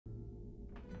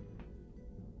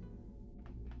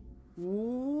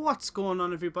What's going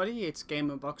on, everybody? It's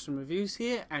GameUnboxingReviews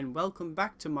here, and welcome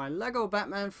back to my LEGO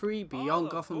Batman 3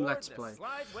 Beyond Gotham Let's Play.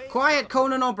 Quiet,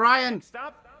 Conan O'Brien!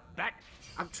 Stop! Back!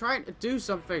 I'm trying to do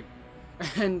something.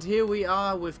 And here we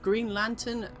are with Green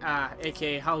Lantern,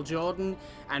 aka Hal Jordan,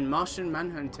 and Martian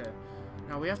Manhunter.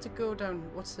 Now we have to go down...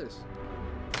 What's this?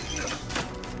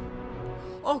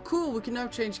 Oh, cool! We can now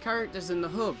change characters in the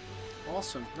hub.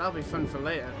 Awesome. That'll be fun for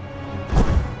later.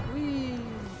 Whee!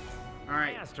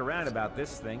 Alright. I asked around about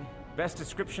this thing. Best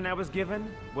description I was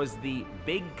given was the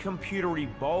big computery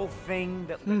ball thing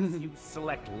that lets you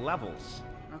select levels.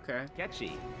 Okay.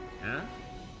 Catchy, huh?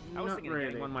 I was Not thinking of really.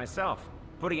 getting one myself,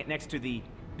 putting it next to the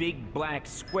big black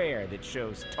square that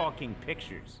shows talking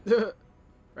pictures.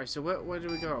 Right, so where do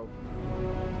we go?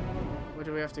 Where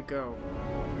do we have to go?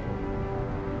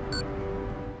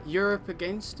 Europe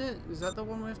against it? Is that the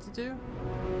one we have to do?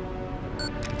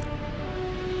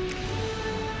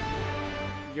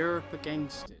 Europe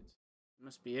against it.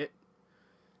 Must be it.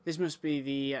 This must be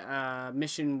the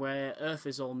mission where Earth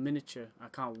is all miniature. I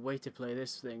can't wait to play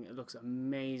this thing. It looks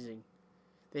amazing.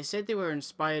 They said they were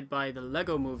inspired by the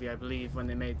Lego movie, I believe, when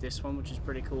they made this one, which is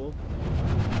pretty cool.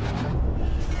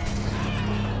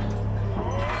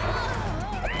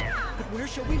 Where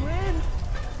shall we land?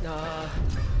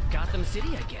 Gotham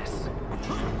City, I guess.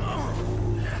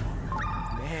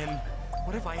 Man,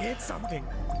 what if I hit something?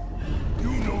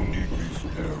 You don't need me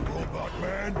scared, Robot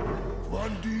Man.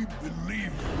 Run deep,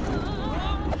 believe me.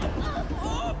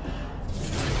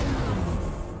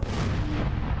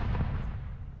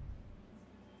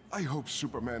 I hope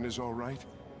Superman is all right.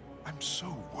 I'm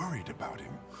so worried about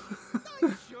him.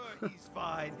 I'm sure he's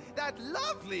fine. That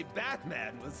lovely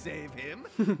Batman will save him.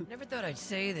 Never thought I'd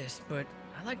say this, but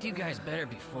I liked you guys better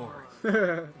before.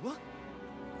 What?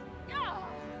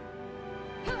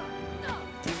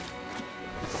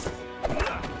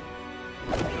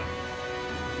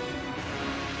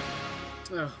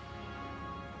 Ugh.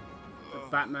 The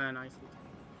Batman Eiffel.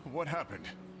 What happened?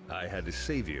 I had to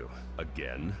save you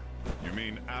again. You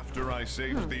mean after I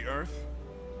saved the Earth?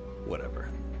 Whatever.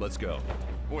 Let's go.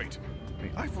 Wait,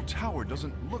 the Eiffel Tower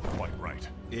doesn't look quite right.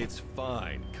 It's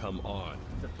fine. Come on.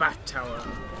 The Bat Tower.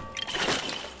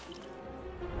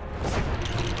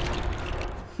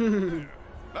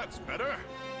 That's better.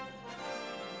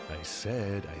 I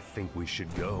said I think we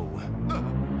should go.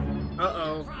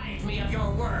 Uh-oh. Deprive me of your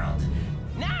world.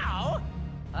 Now,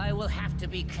 I will have to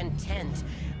be content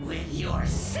with your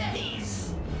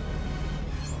cities.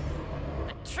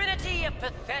 A trinity of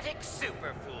pathetic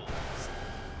superfools.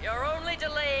 You're only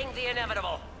delaying the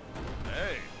inevitable.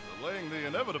 Hey, delaying the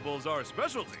inevitable is our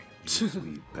specialty.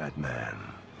 Sweet Batman.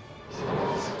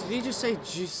 Did he just say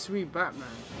Je suis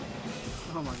Batman?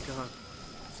 Oh my god.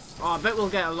 Oh, I bet we'll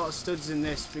get a lot of studs in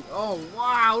this. Oh,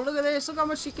 wow, look at this. Look how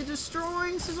much he can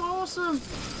destroy. This is awesome.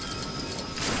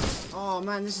 Oh,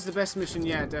 man, this is the best mission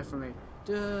yet, definitely.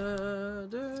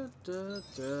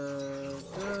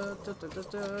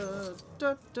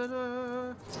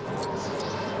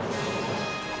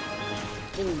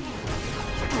 Boom.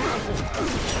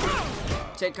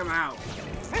 Take him out.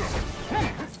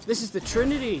 This is the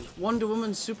Trinity. Wonder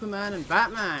Woman, Superman, and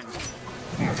Batman.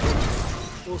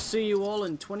 We'll see you all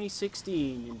in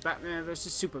 2016 in Batman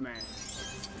vs Superman.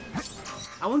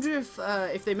 I wonder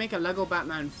if they make a Lego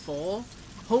Batman 4,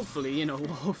 hopefully, you know,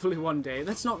 hopefully one day.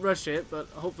 Let's not rush it, but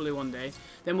hopefully one day.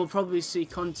 Then we'll probably see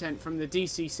content from the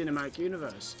DC Cinematic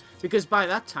Universe. Because by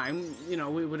that time, you know,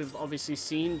 we would have obviously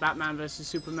seen Batman vs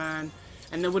Superman,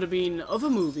 and there would have been other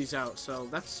movies out, so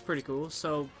that's pretty cool.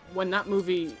 So when that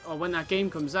movie, or when that game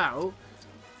comes out,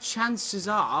 chances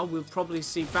are we'll probably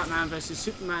see Batman vs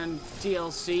Superman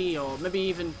DLC, or maybe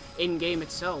even in-game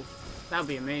itself. That would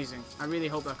be amazing. I really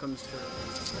hope that comes true.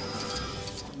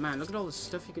 Man, look at all the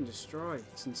stuff you can destroy.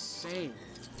 It's insane.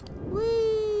 Whee!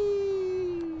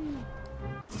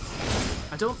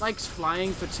 I don't like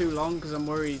flying for too long because I'm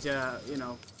worried, you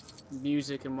know,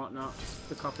 music and whatnot,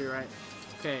 the copyright.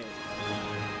 Okay.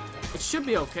 It should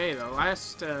be okay though. I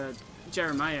asked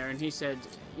Jeremiah and he said,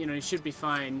 you know, he should be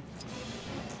fine.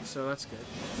 So that's good.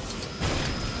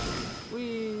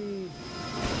 Whee!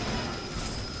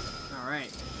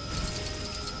 Alright.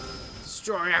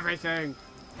 Destroy everything!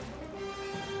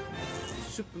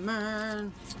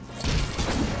 Superman!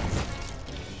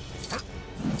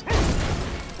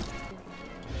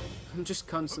 I'm just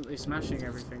constantly smashing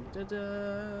everything. Da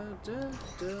da da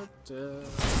da da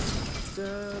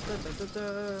da da da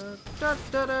da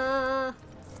da da.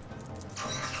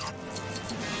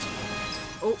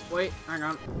 Oh wait, hang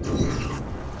on.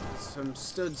 Some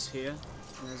studs here.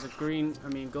 There's a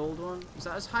gold one. Is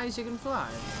that as high as you can fly?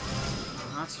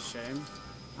 Oh, that's a shame.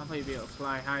 I thought you'd be able to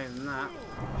fly higher than that.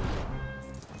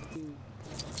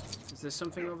 Is there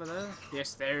something over there?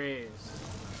 Yes, there is.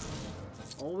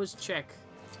 Always check.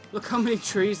 Look how many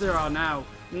trees there are now.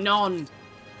 None!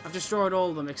 I've destroyed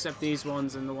all of them except these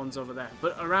ones and the ones over there.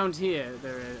 But around here,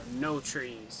 there are no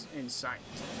trees in sight.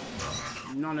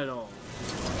 None at all.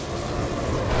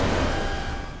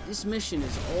 This mission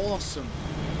is awesome.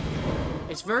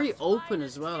 It's very open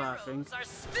as well, I think. Are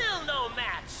still no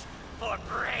match for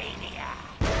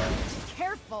Brainiac.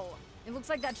 Careful! It looks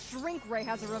like that shrink ray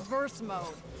has a reverse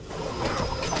mode.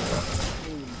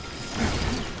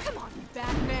 Come on,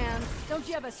 Batman. Don't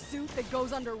you have a suit that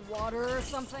goes underwater or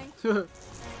something?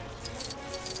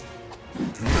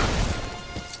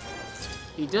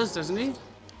 He does, doesn't he?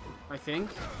 I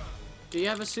think. Do you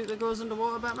have a suit that goes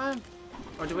underwater, Batman?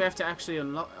 Or do we have to actually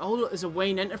unlock... Oh, look, there's a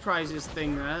Wayne Enterprises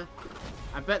thing there.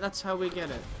 I bet that's how we get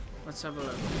it. Let's have a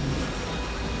look.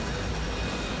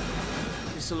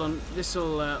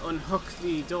 This'll unhook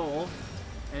the door.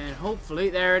 And hopefully...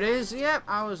 There it is. Yep,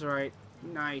 I was right.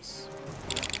 Nice.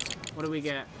 What do we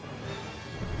get?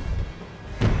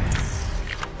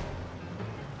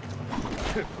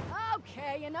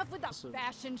 Okay, enough with the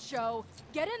fashion show.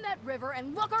 Get in that river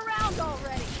and look around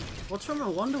already. What's wrong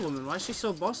with Wonder Woman? Why is she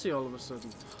so bossy all of a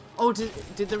sudden? Oh, did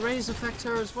the rays affect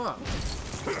her as well?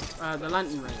 The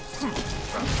lantern rays.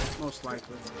 Most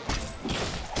likely.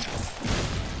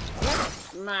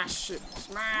 Smash it!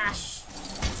 Smash!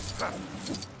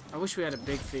 I wish we had a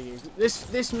big figure.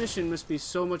 This mission must be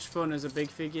so much fun as a big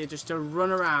figure, just to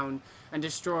run around and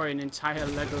destroy an entire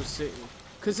Lego city.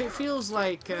 Because it feels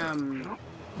like, you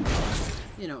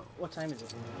know, what time is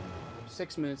it?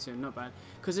 6 minutes in, not bad.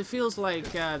 Because it feels like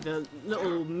the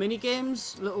little mini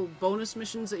games, little bonus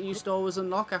missions that you used to always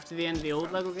unlock after the end of the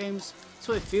old Lego games. That's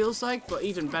what it feels like, but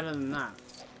even better than that.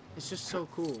 It's just so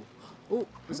cool. Oh,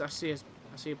 I see a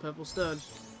purple stud.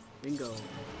 Bingo.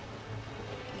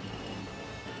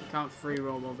 Can't free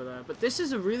roam over there. But this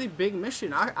is a really big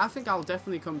mission. I think I'll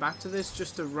definitely come back to this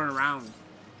just to run around.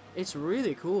 It's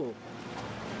really cool.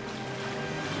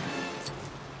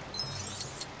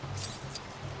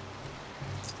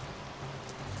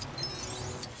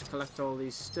 Collect all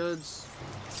these studs.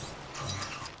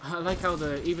 I like how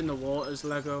even the water's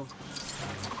Lego.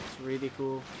 It's really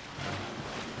cool.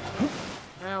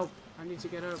 Help! I need to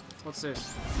get up. What's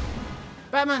this?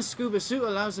 Batman's scuba suit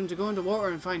allows him to go underwater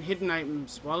and find hidden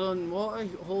items. While on water,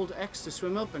 hold X to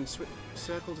swim up and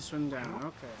circle to swim down.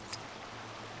 Okay.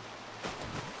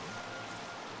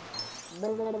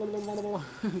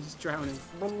 He's drowning.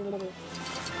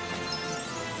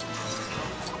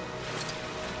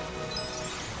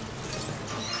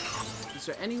 Is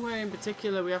there anywhere in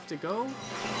particular we have to go?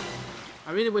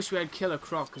 I really wish we had Killer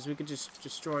Croc, because we could just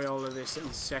destroy all of this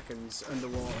in seconds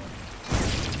underwater.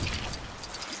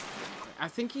 I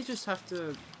think you just have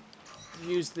to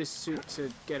use this suit to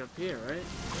get up here, right?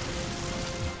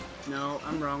 No,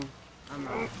 I'm wrong. I'm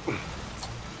wrong. I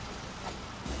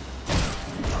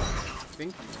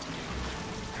think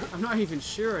I'm not even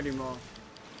sure anymore.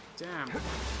 Damn.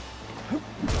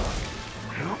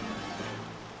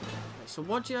 So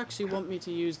what do you actually want me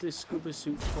to use this scuba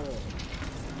suit for?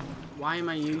 Why am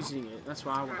I using it? That's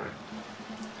what I want.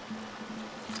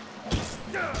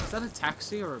 Is that a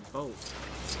taxi or a boat?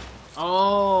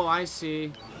 Oh, I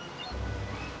see.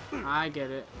 I get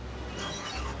it.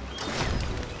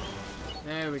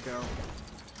 There we go.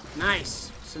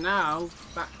 Nice. So now,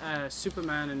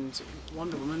 Superman and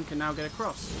Wonder Woman can now get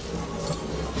across.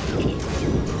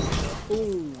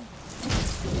 Ooh.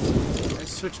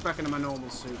 Let's switch back into my normal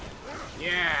suit.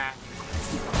 Yeah.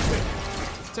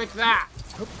 Take that.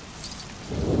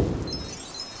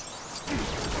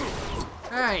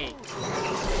 Hey.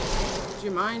 Do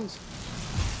you mind?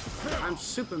 I'm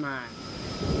Superman.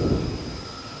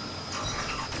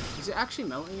 Is it actually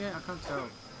melting yet? I can't tell.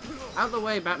 Out the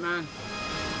way, Batman.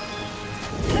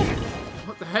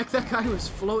 What the heck? That guy was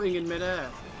floating in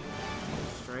midair.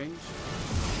 Strange.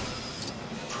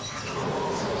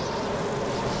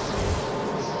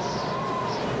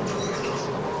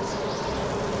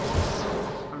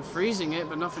 I'm freezing it,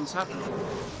 but nothing's happening.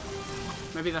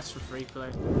 Maybe that's for free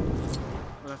play.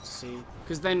 We'll have to see.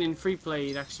 Because then in free play,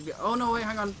 you'd actually be... Oh, no, wait,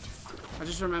 hang on. I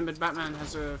just remembered Batman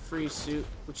has a free suit,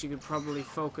 which you could probably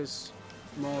focus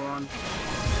more on.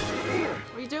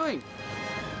 What are you doing?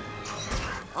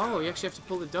 Oh, you actually have to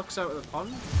pull the ducks out of the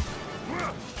pond?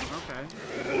 Okay.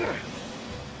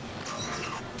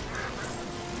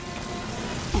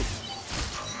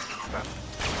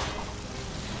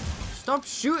 Stop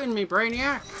shooting me,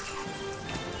 Brainiac!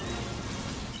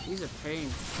 He's a pain.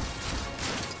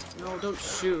 No, don't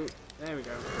shoot. There we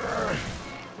go.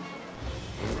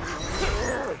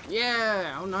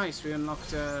 Yeah! Oh, nice. We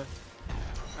unlocked a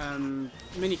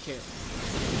mini kit.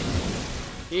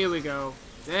 Here we go.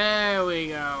 There we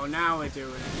go. Now we're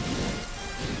doing it.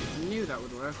 I knew that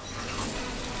would work.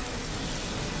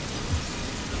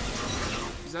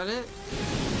 Is that it?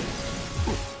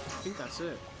 I think that's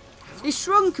it. He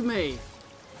shrunk me!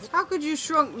 How could you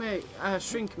shrink me?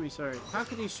 Shrink me, sorry. How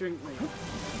could he shrink me?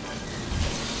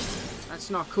 That's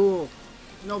not cool.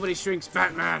 Nobody shrinks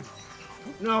Batman.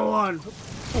 No one.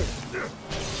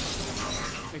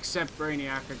 Except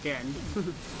Brainiac again.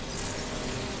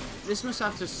 This must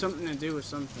have something to do with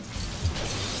something.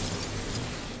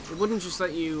 It wouldn't just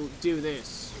let you do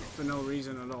this for no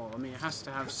reason at all. I mean, it has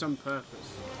to have some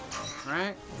purpose.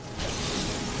 Right?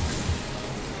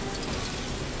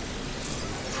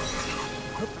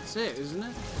 That's it, isn't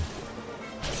it?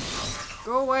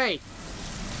 Go away!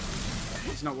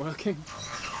 It's not working.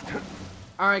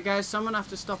 Alright guys, so I'm gonna have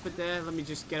to stop it there. Let me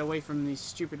just get away from these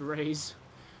stupid rays.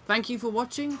 Thank you for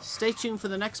watching. Stay tuned for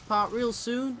the next part real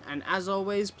soon. And as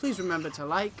always, please remember to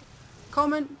like,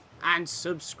 comment, and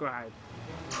subscribe.